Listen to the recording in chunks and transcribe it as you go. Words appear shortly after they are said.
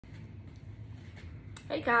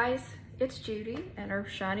Hey guys, it's Judy and her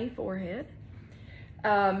shiny forehead.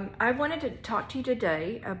 I wanted to talk to you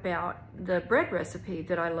today about the bread recipe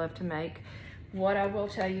that I love to make. What I will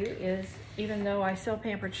tell you is, even though I sell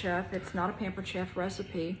Pampered Chef, it's not a Pampered Chef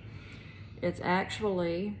recipe. It's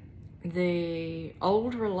actually the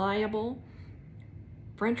old reliable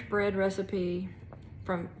French bread recipe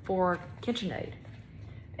for KitchenAid.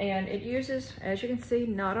 And it uses, as you can see,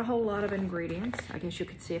 not a whole lot of ingredients. I guess you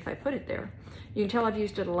could see if I put it there. You can tell I've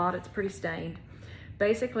used it a lot. It's pretty stained.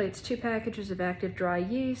 Basically, it's 2 packages of active dry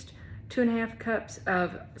yeast, 2.5 cups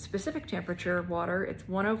of specific temperature water. It's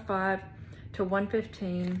 105 to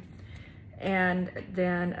 115. And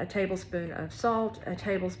then a tablespoon of salt, a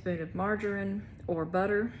tablespoon of margarine or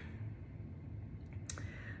butter,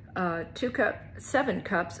 7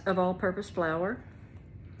 cups of all-purpose flour,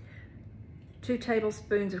 2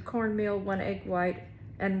 tablespoons of cornmeal, 1 egg white,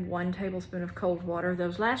 and 1 tablespoon of cold water.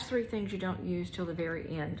 Those last 3 things you don't use till the very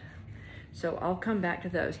end. So I'll come back to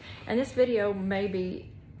those. And this video may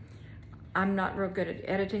be, I'm not real good at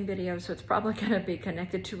editing videos, so it's probably gonna be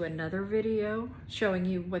connected to another video showing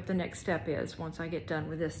you what the next step is once I get done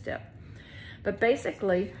with this step. But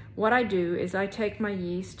basically, what I do is I take my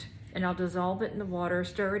yeast and I'll dissolve it in the water,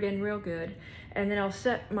 stir it in real good, and then I'll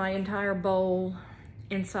set my entire bowl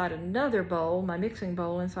inside another bowl, my mixing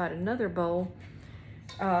bowl inside another bowl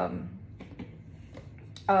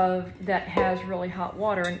that has really hot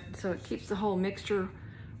water, and so it keeps the whole mixture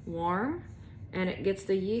warm and it gets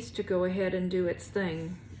the yeast to go ahead and do its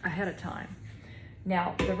thing ahead of time.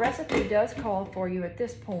 Now, the recipe does call for you at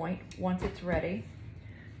this point, once it's ready,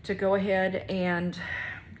 to go ahead and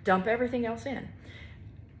dump everything else in.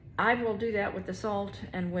 I will do that with the salt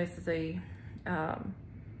and with the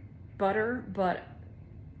butter, but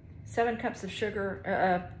 7 cups of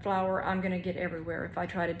sugar, flour, I'm gonna get everywhere if I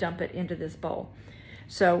try to dump it into this bowl.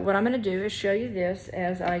 So what I'm gonna do is show you this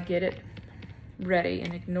as I get it ready,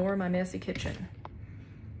 and ignore my messy kitchen.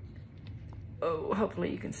 Oh,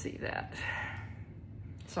 hopefully you can see that.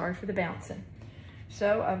 Sorry for the bouncing.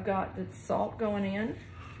 So I've got the salt going in,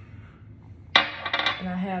 and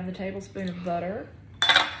I have the tablespoon of butter.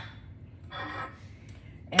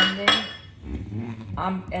 And then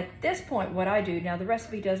at this point, what I do, now the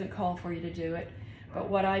recipe doesn't call for you to do it, but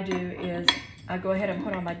what I do is I go ahead and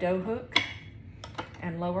put on my dough hook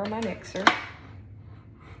and lower my mixer.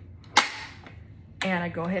 And I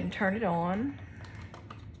go ahead and turn it on.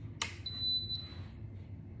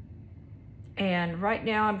 And right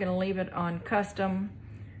now I'm gonna leave it on custom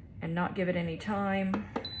and not give it any time.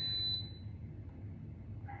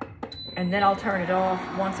 And then I'll turn it off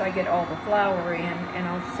once I get all the flour in, and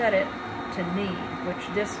I'll set it to knead, which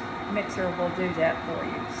this mixer will do that for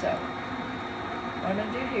you. So what I'm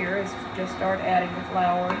gonna do here is just start adding the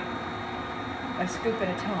flour a scoop at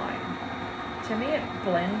a time. To me, it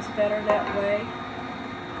blends better that way,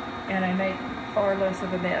 and I make far less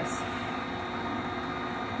of a mess.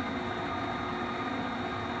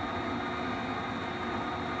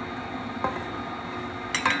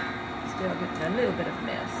 Still getting a little bit of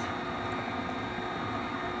mess.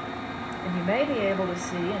 And you may be able to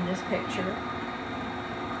see in this picture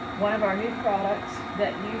one of our new products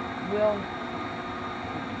that you will,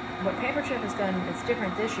 what Pampered Chef has done that's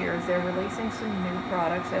different this year is they're releasing some new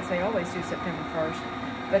products, as they always do September 1st,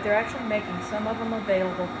 but they're actually making some of them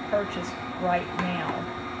available for purchase right now.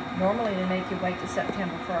 Normally they make you wait to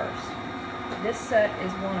September 1st. This set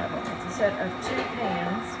is one of them. It's a set of 2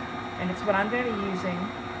 pans, and it's what I'm going to be using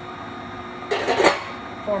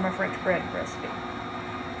for my French bread recipe.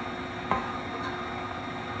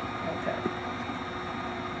 Okay.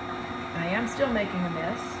 I am still making a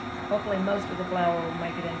mess. Hopefully most of the flour will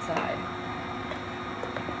make it inside.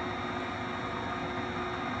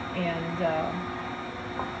 And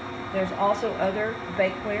there's also other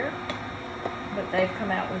bakeware that they've come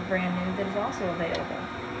out with brand new that is also available.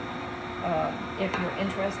 If you're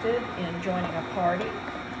interested in joining a party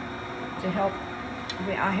to help,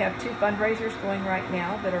 I have 2 fundraisers going right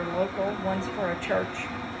now that are local. One's for a church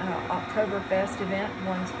Oktoberfest event,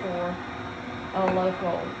 one's for a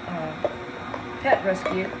local pet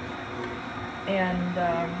rescue. And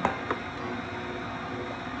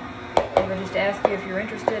I would just ask you, if you're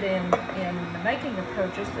interested in making a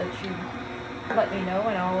purchase, that you let me know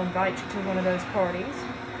and I'll invite you to one of those parties.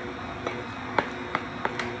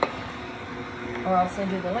 Or I'll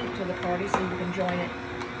send you the link to the party so you can join it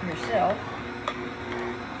yourself.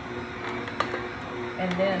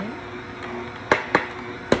 And then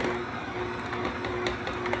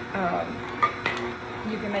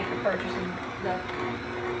you can make the purchase, and the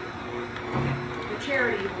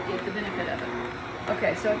charity will get the benefit of it.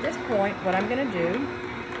 Okay, so at this point, what I'm going to do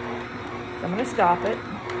So I'm going to stop it.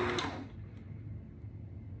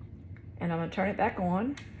 And I'm going to turn it back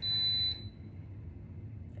on.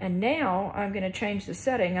 And now I'm going to change the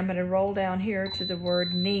setting. I'm going to roll down here to the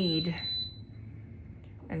word knead.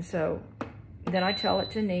 And so then I tell it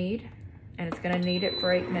to knead, and it's going to knead it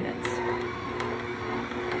for 8 minutes.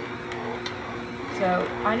 So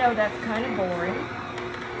I know that's kind of boring.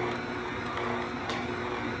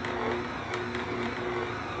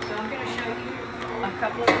 So I'm going to show you a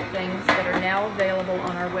couple of things that are now available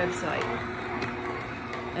on our website.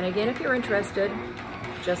 And again, if you're interested,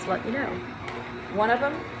 just let me know. One of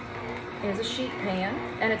them is a sheet pan,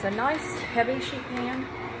 and it's a nice heavy sheet pan,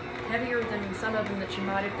 heavier than some of them that you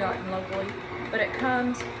might have gotten locally, but it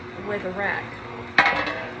comes with a rack.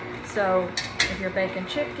 So if you're baking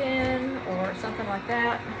chicken or something like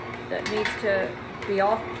that that needs to be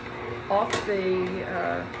off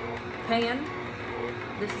the pan,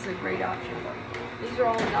 this is a great option for you. These are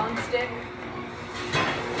all non-stick.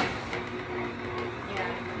 You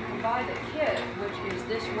can buy the kit, which is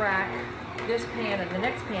this rack, this pan, and the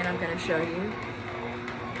next pan I'm going to show you,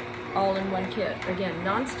 all in one kit. Again,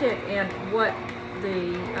 non-stick, and what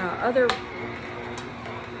the other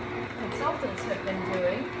consultants have been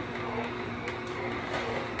doing,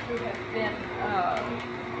 who have been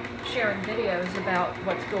sharing videos about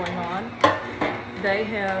what's going on, they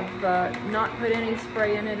have not put any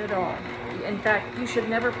spray in it at all. In fact, you should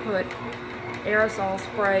never put aerosol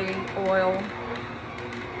spray, oil,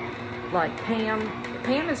 like Pam.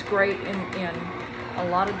 Pam is great in a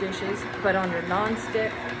lot of dishes, but on your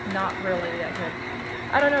non-stick, not really that good.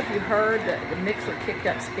 I don't know if you heard that the mixer kicked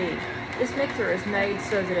up speed. This mixer is made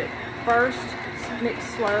so that it first mix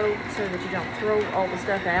slow so that you don't throw all the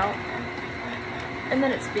stuff out, and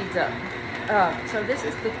then it speeds up. So this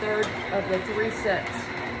is the third of the 3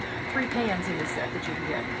 pans in this set that you can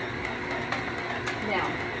get. Now,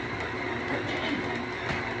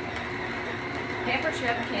 Pampered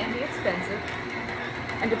Chef can be expensive,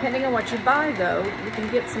 and depending on what you buy, though, you can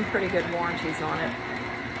get some pretty good warranties on it.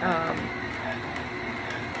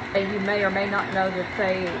 And you may or may not know that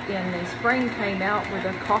they, in the spring, came out with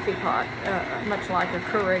a coffee pot, much like a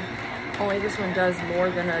Keurig, only this one does more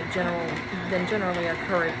than generally a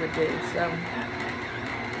Keurig would do. So,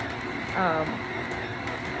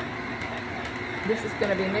 this is going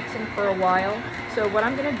to be mixing for a while. So what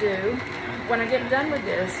I'm going to do, when I get done with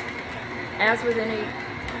this, as with any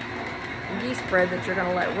yeast bread that you're going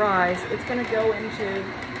to let rise, it's going to go into,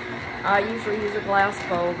 I usually use a glass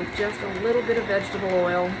bowl with just a little bit of vegetable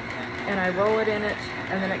oil, and I roll it in it,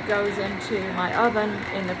 and then it goes into my oven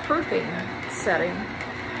in the proofing setting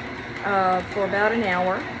for about an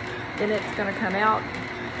hour. Then it's going to come out.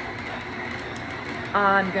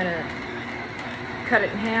 I'm going to cut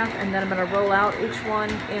it in half, and then I'm going to roll out each one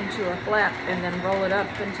into a flap, and then roll it up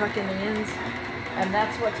and tuck in the ends. And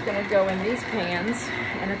that's what's going to go in these pans,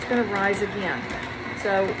 and it's going to rise again.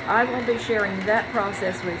 So I will be sharing that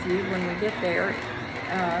process with you when we get there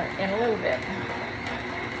in a little bit.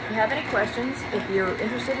 If you have any questions, if you're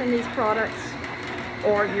interested in these products,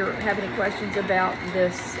 or you have any questions about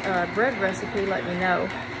this bread recipe, let me know.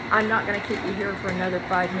 I'm not going to keep you here for another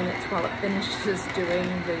 5 minutes while it finishes doing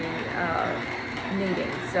the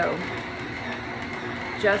kneading. So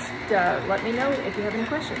just let me know if you have any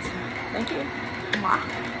questions. Thank you. Mwah.